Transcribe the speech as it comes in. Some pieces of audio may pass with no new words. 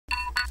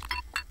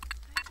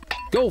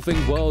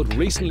Golfing world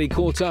recently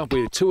caught up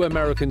with two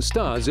American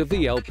stars of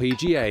the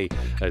LPGA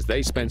as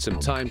they spent some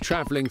time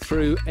traveling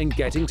through and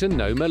getting to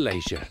know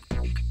Malaysia.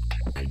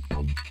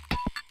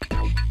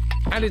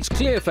 And it's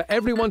clear for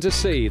everyone to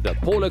see that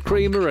Paula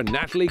and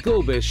Natalie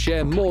Gulbis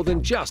share more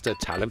than just a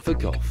talent for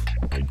golf.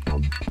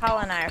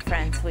 Paula and I are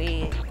friends.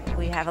 We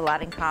have a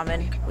lot in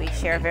common. We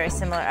share a very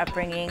similar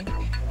upbringing.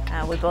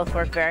 We both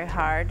work very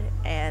hard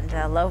and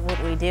love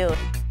what we do.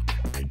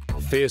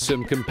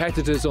 Fearsome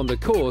competitors on the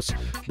course,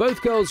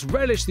 both girls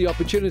relish the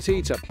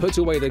opportunity to put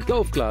away the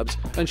golf clubs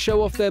and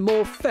show off their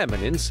more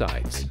feminine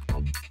sides.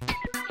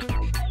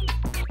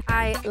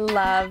 I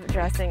love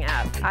dressing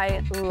up.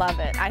 I love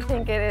it. I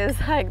think it is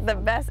like the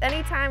best.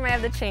 Anytime I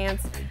have the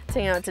chance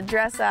to, to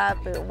dress up,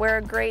 wear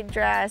a great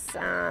dress,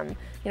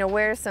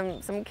 wear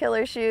some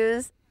killer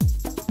shoes.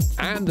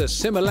 And the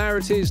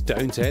similarities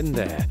don't end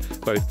there.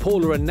 Both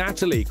Paula and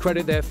Natalie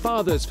credit their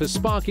fathers for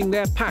sparking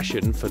their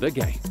passion for the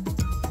game.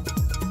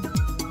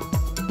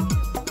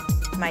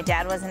 My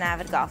dad was an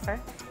avid golfer.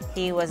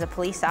 He was a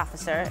police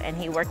officer and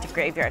he worked a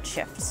graveyard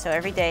shift. So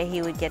every day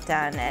he would get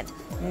done at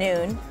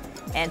noon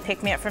and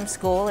pick me up from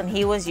school, and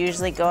he was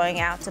usually going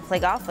out to play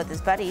golf with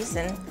his buddies,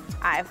 and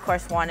I of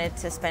course wanted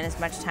to spend as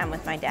much time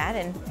with my dad,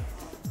 and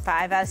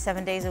 5 out of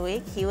 7 days a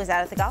week he was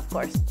out at the golf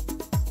course.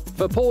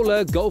 For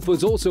Paula, golf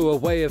was also a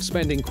way of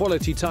spending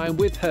quality time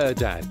with her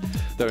dad.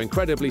 Though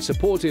incredibly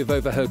supportive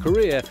over her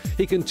career,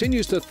 he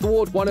continues to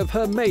thwart one of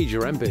her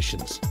major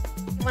ambitions.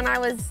 When I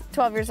was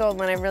 12 years old,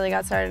 when I really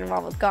got started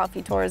involved with golf,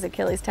 he tore his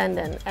Achilles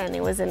tendon, and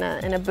he was in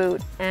a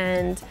boot,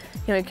 and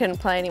he couldn't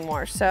play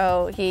anymore.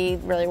 So he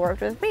really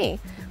worked with me.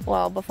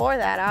 Well, before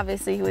that,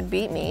 obviously, he would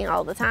beat me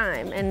all the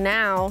time, and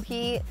now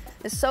he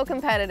is so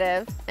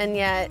competitive, and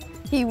yet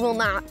he will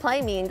not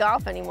play me in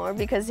golf anymore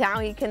because now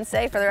he can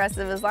say for the rest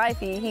of his life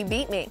he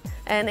beat me,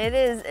 and it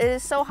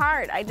is so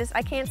hard. I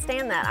can't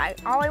stand that.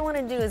 All I want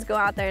to do is go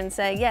out there and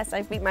say, yes,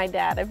 I beat my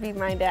dad,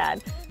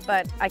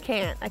 but I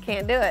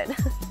can't do it.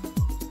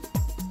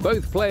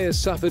 Both players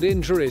suffered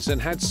injuries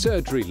and had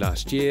surgery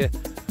last year.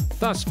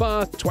 Thus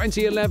far,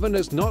 2011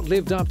 has not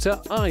lived up to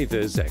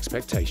either's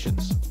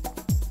expectations.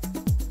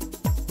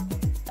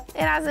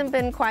 It hasn't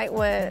been quite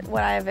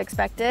what I've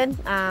expected,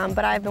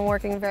 but I've been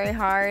working very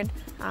hard.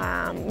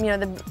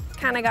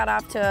 Kind of got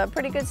off to a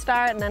pretty good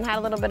start and then had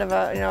a little bit of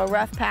a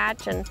rough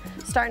patch and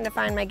starting to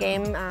find my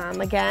game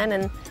again,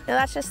 and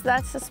that's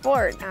the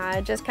sport.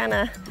 Just kind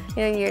of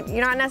you're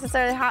not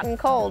necessarily hot and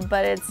cold,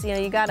 but it's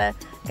you gotta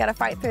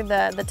fight through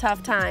the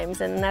tough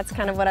times, and that's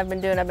kind of what I've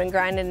been doing. I've been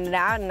grinding it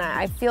out, and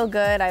I feel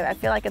good. I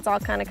feel like it's all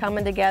kind of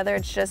coming together.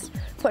 It's just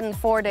putting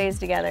 4 days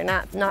together,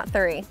 not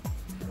 3.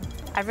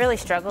 I've really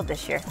struggled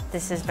this year.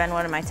 This has been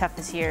one of my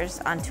toughest years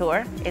on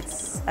tour.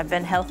 I've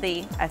been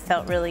healthy, I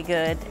felt really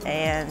good,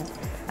 and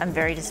I'm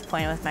very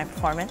disappointed with my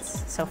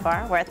performance so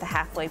far. We're at the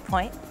halfway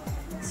point,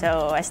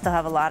 so I still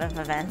have a lot of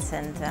events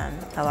and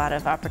a lot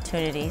of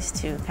opportunities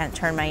to kind of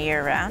turn my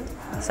year around.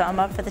 So I'm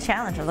up for the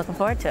challenge. I'm looking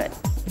forward to it.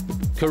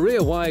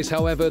 Career-wise,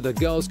 however, the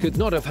girls could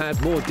not have had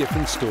more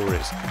different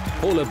stories.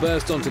 Paula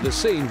burst onto the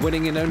scene,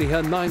 winning in only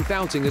her 9th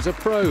outing as a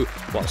pro,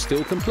 while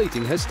still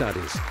completing her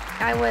studies.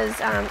 I was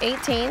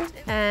 18,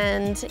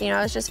 and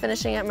I was just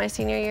finishing up my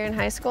senior year in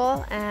high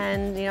school,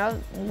 and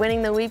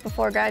winning the week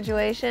before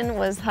graduation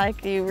was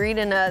like you read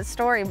in a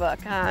storybook.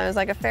 It was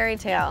like a fairy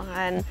tale,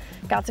 and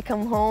got to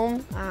come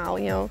home,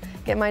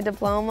 get my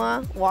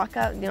diploma, walk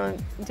up,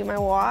 do my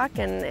walk,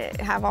 and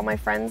have all my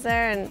friends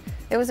there, and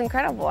it was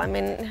incredible. I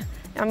mean,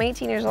 I'm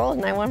 18 years old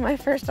and I won my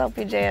first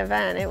LPGA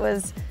event. It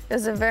was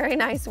a very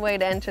nice way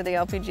to enter the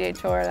LPGA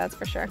Tour, that's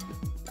for sure.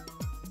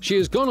 She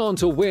has gone on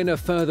to win a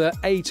further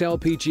 8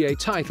 LPGA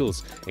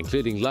titles,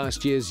 including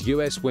last year's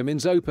US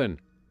Women's Open.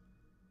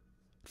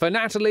 For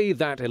Natalie,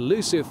 that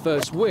elusive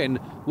first win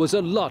was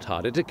a lot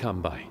harder to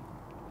come by.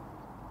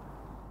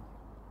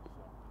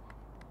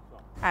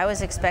 I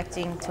was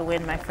expecting to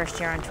win my first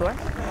year on tour.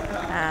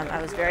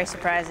 I was very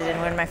surprised I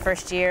didn't win my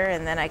first year,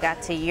 and then I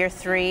got to year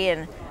 3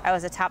 and I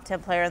was a top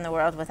 10 player in the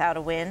world without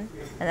a win,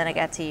 and then I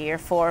got to year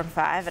 4 and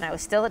 5 and I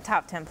was still a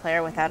top 10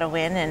 player without a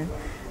win,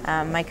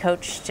 and my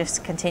coach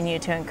just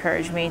continued to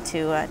encourage me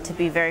to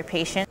be very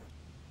patient.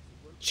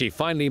 She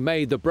finally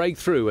made the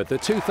breakthrough at the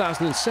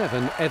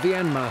 2007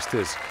 Evian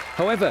Masters.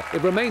 However,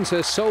 it remains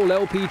her sole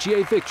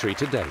LPGA victory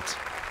to date.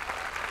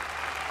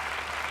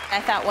 I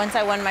thought once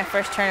I won my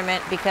first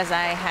tournament, because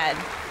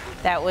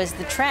that was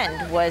the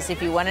trend, was if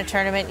you won a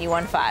tournament, you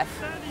won 5.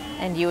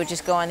 And you would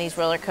just go on these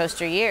roller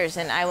coaster years.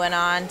 And I went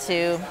on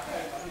to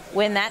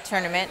win that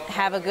tournament,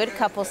 have a good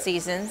couple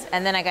seasons,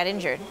 and then I got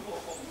injured.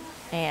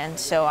 And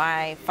so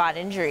I fought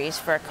injuries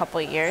for a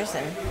couple years,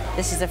 and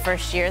this is the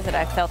first year that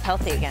I felt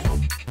healthy again.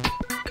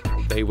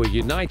 They were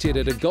united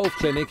at a golf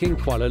clinic in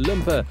Kuala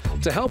Lumpur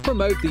to help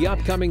promote the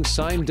upcoming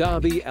Sime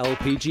Darby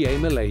LPGA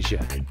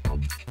Malaysia.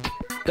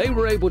 They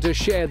were able to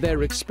share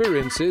their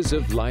experiences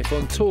of life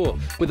on tour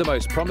with the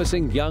most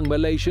promising young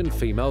Malaysian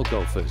female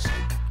golfers.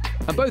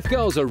 And both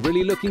girls are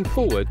really looking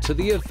forward to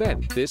the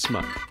event this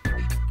month.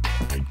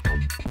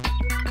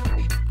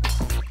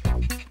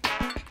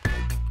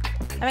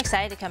 I'm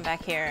excited to come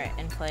back here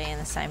and play in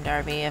the Sime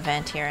Darby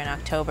event here in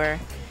October.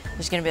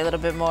 There's going to be a little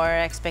bit more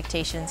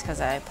expectations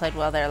because I played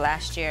well there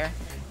last year.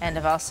 And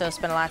I've also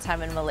spent a lot of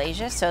time in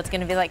Malaysia, so it's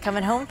going to be like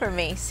coming home for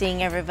me,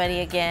 seeing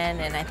everybody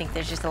again, and I think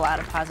there's just a lot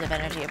of positive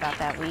energy about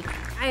that week.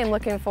 I am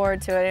looking forward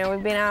to it. You know,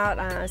 we've been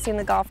out, seen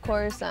the golf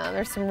course.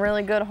 There's some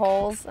really good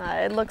holes.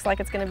 It looks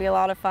like it's going to be a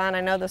lot of fun. I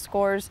know the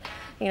scores,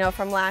 you know,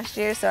 from last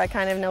year, so I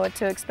kind of know what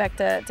to expect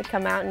to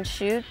come out and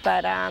shoot.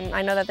 But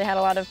I know that they had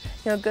a lot of,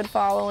 you know, good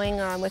following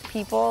with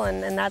people,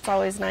 and that's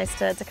always nice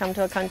to come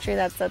to a country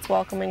that's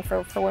welcoming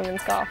for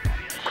women's golf.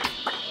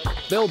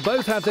 They'll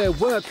both have their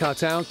work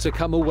cut out to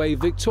come away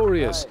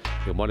victorious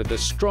in one of the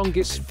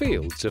strongest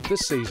fields of the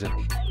season.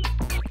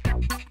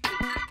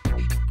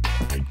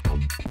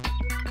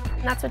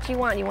 And that's what you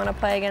want. You want to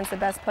play against the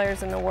best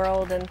players in the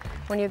world, and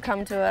when you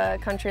come to a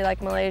country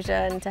like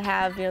Malaysia and to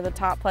have, you know, the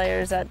top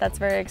players, that's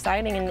very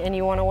exciting, and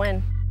you want to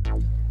win.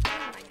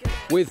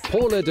 With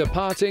Paula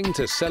departing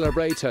to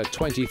celebrate her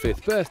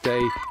 25th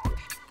birthday,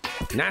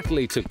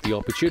 Natalie took the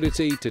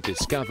opportunity to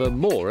discover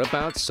more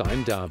about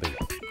Sime Darby.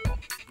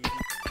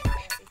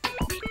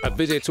 A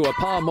visit to a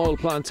palm oil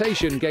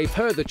plantation gave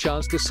her the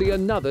chance to see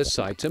another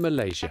side to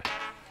Malaysia.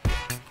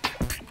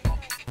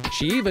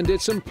 She even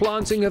did some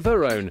planting of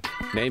her own,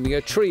 naming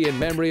a tree in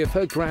memory of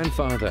her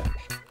grandfather.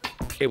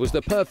 It was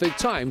the perfect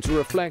time to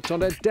reflect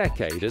on a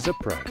decade as a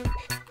pro.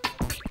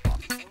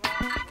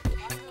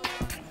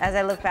 As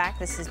I look back,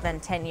 this has been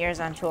 10 years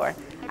on tour.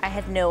 I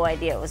had no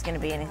idea it was going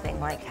to be anything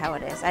like how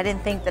it is. I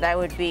didn't think that I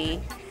would be,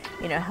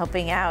 you know,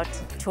 helping out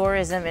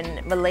tourism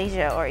in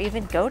Malaysia or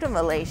even go to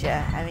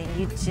Malaysia. I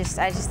mean,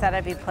 I just thought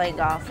I'd be playing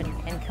golf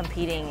and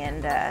competing,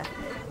 and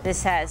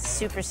this has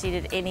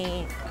superseded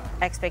any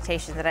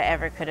expectation that I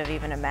ever could have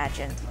even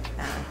imagined.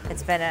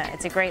 It's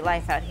a great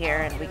life out here,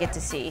 and we get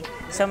to see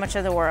so much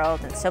of the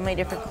world and so many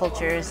different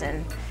cultures,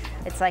 and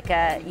it's like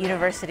a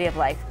university of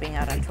life being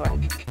out on tour.